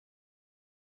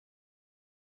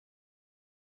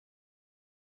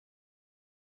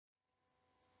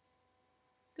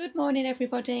Good morning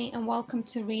everybody and welcome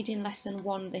to reading lesson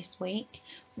 1 this week.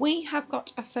 We have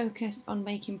got a focus on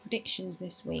making predictions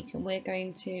this week and we're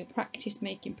going to practice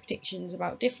making predictions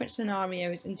about different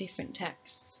scenarios and different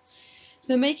texts.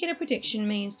 So making a prediction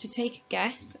means to take a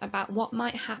guess about what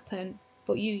might happen,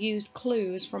 but you use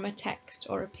clues from a text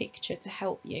or a picture to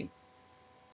help you.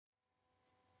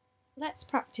 Let's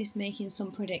practice making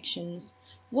some predictions.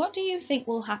 What do you think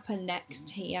will happen next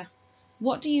here?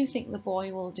 What do you think the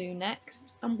boy will do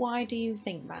next, and why do you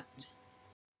think that?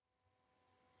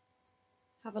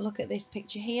 Have a look at this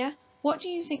picture here. What do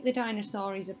you think the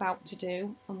dinosaur is about to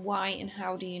do, and why and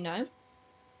how do you know?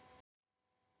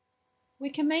 We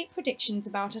can make predictions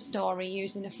about a story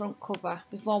using a front cover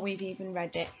before we've even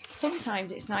read it.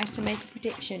 Sometimes it's nice to make a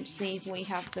prediction to see if we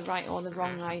have the right or the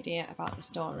wrong idea about the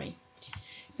story.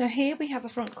 So here we have a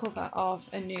front cover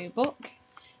of a new book.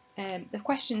 The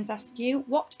questions ask you,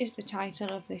 what is the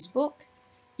title of this book?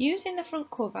 Using the front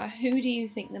cover, who do you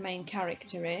think the main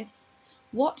character is?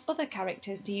 What other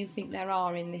characters do you think there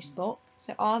are in this book?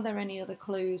 So are there any other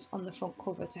clues on the front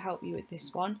cover to help you with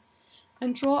this one?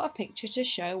 And draw a picture to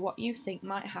show what you think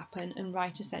might happen and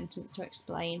write a sentence to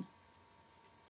explain.